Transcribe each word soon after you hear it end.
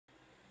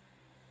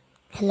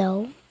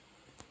Hello?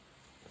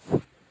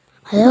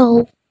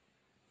 Hello?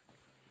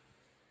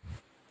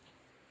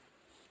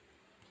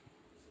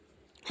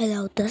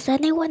 Hello? Does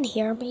anyone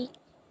hear me?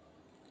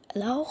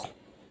 Hello?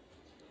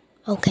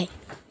 Okay.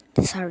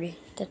 Sorry.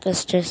 That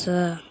was just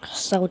a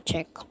sound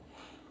check.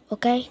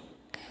 Okay?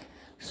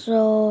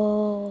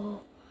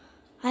 So,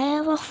 I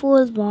have a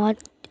full mod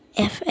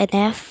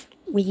FNF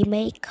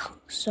remake.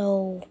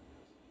 So,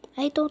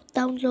 I don't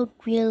download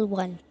real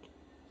one.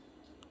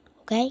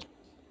 Okay?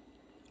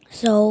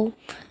 So,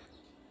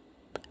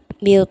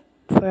 mute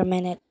for a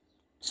minute.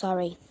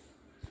 Sorry.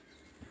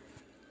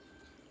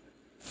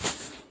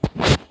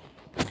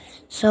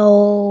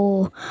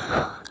 So,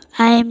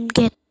 I'm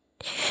get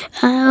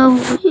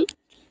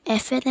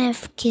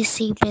FNF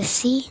Kissy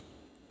Missy.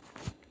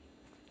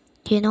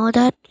 You know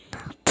that?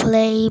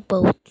 Play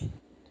both.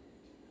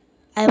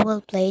 I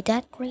will play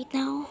that right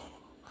now.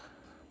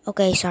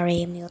 Okay,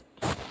 sorry, mute.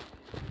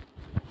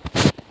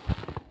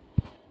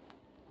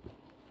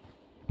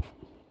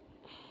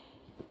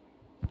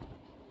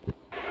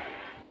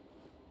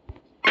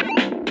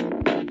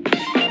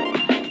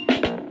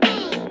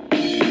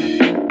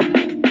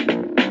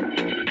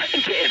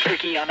 Getting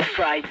freaky on a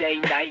Friday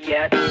night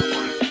yet.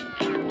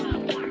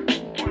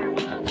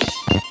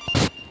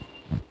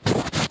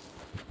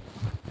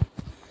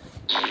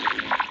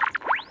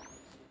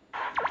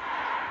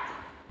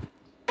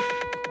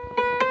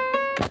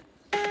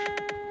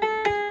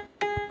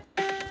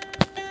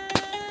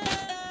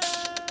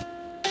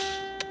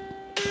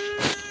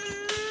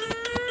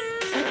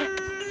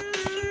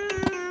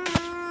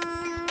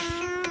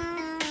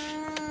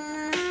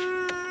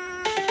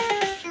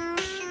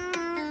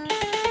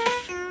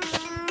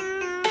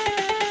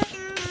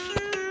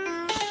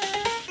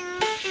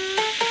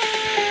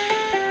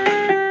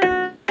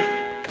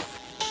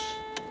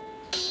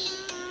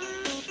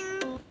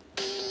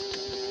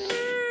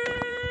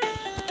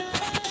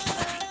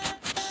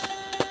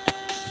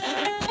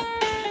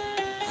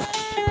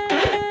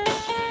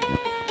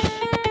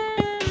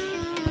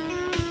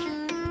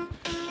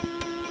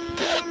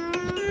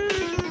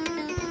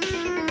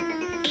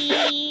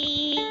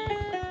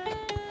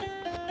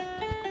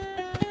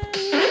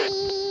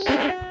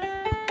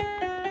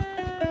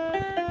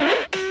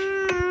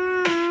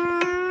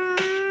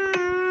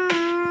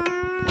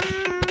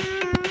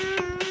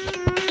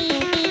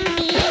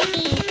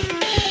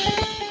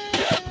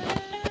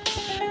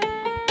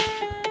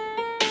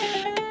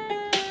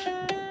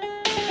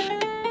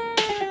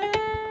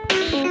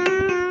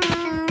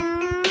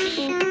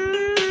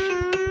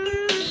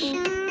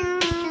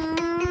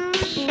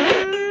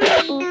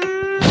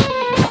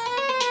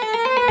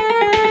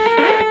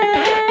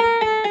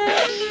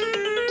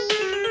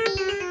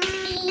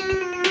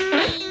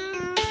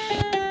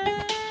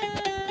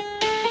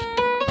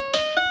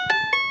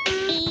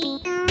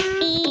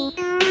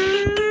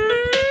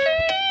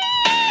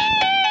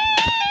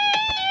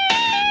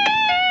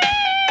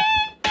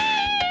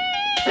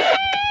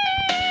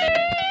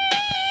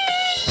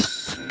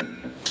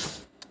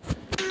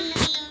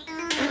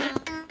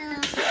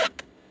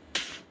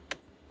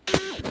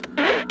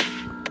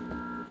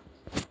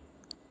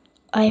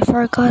 I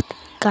forgot,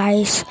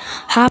 guys.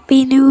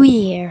 Happy New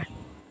Year.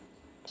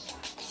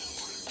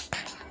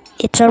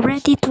 It's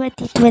already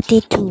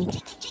 2022.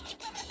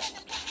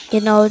 You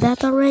know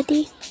that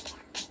already?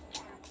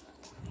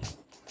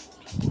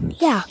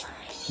 Yeah,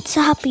 it's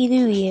a Happy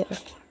New Year.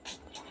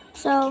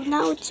 So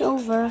now it's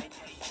over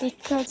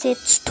because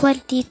it's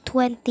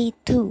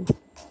 2022.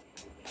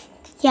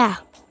 Yeah,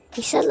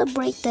 we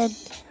celebrated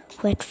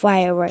with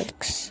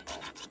fireworks.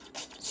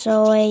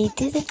 So I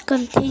didn't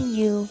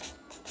continue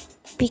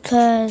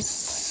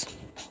because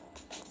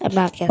I'm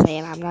not gonna say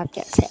it. I'm not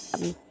gonna say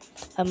it.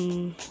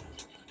 I'm,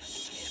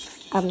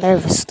 I'm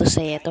nervous to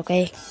say it,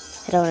 okay?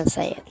 I don't want to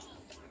say it.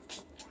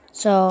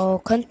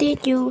 So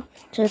continue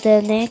to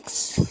the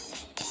next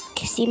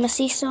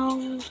Kissimasi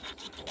song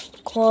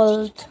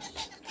called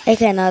I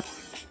cannot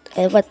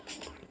but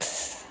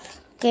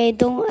okay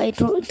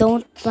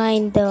don't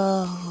mind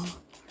the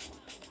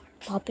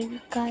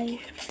poppy guy,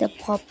 the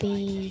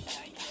poppy.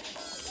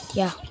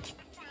 Yeah,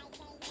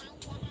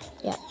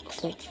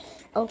 okay.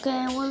 Okay,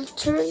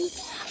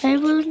 I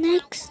will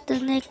next the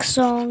next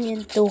song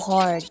into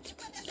hard.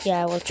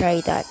 Yeah, I will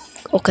try that.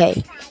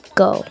 Okay,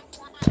 go.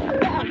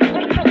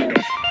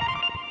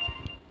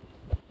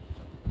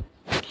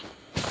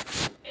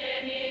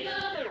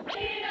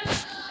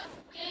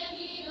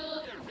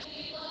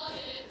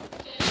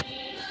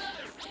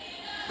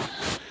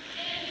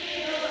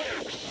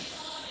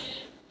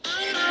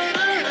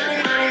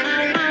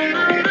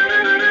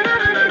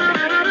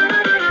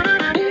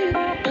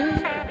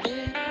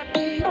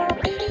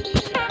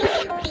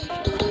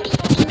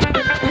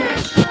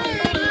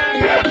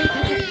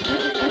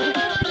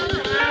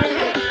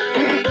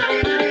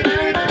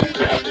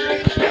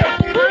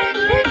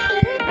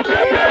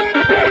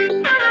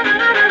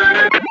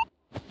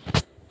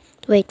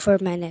 Wait for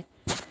a minute.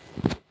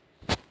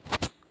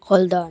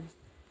 Hold on.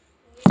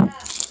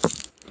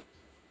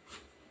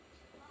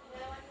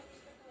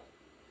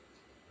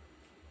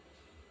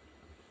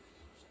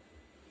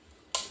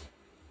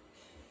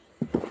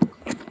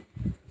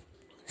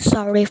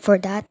 sorry for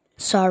that.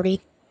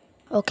 Sorry.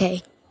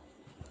 Okay.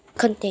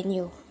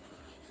 Continue.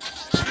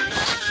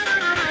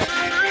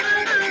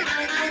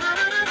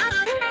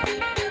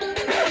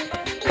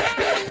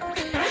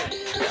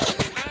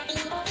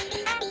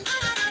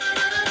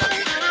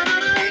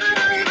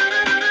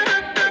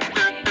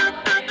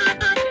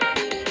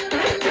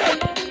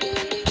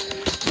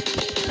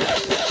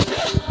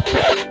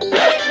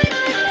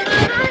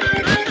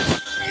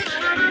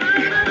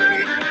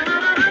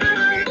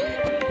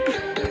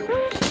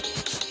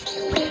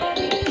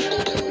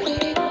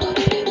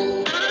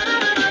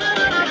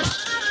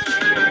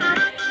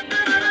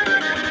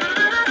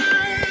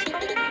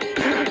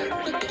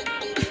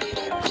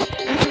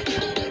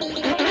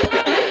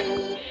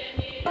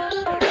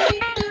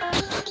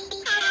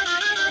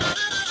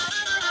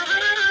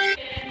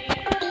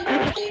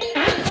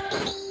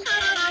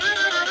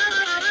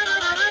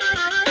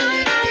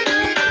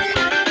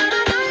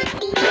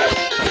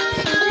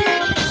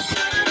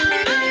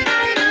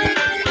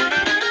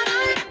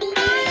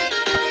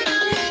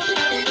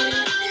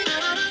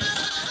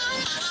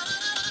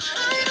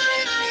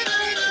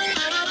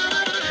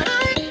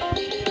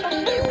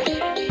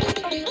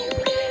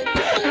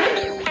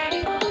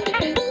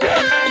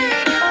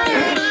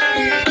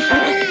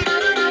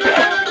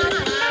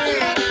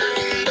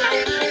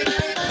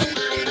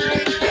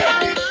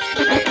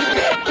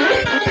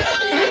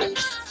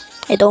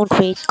 I don't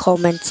read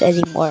comments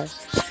anymore.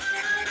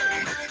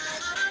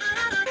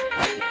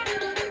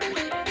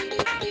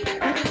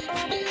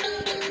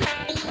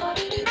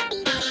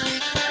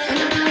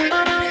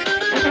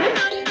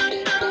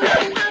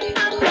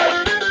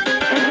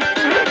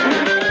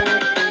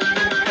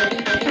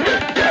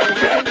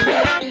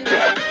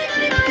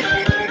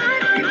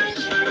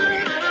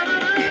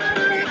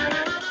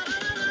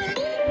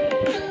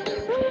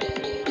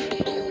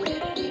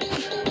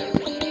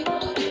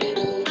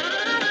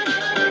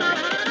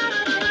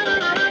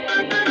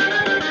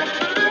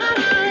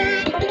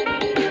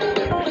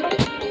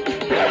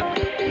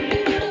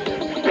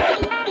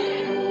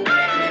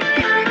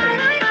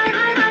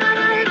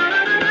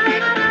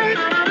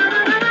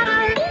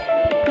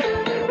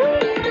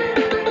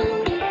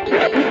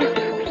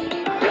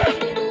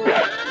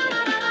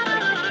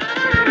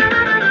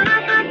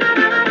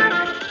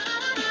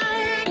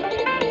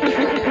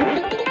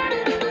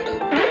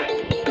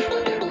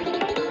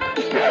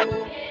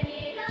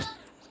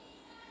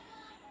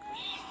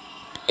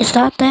 Is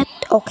that it?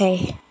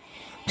 Okay.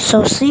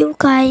 So see you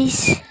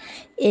guys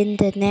in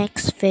the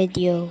next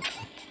video.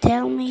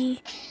 Tell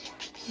me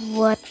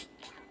what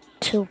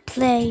to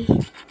play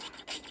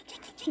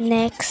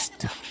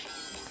next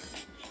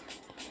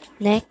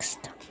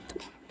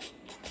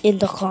in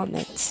the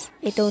comments.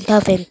 I don't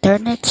have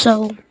internet,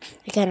 so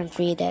I cannot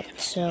read it.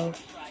 So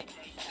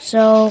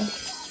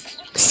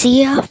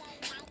see ya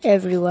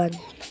everyone.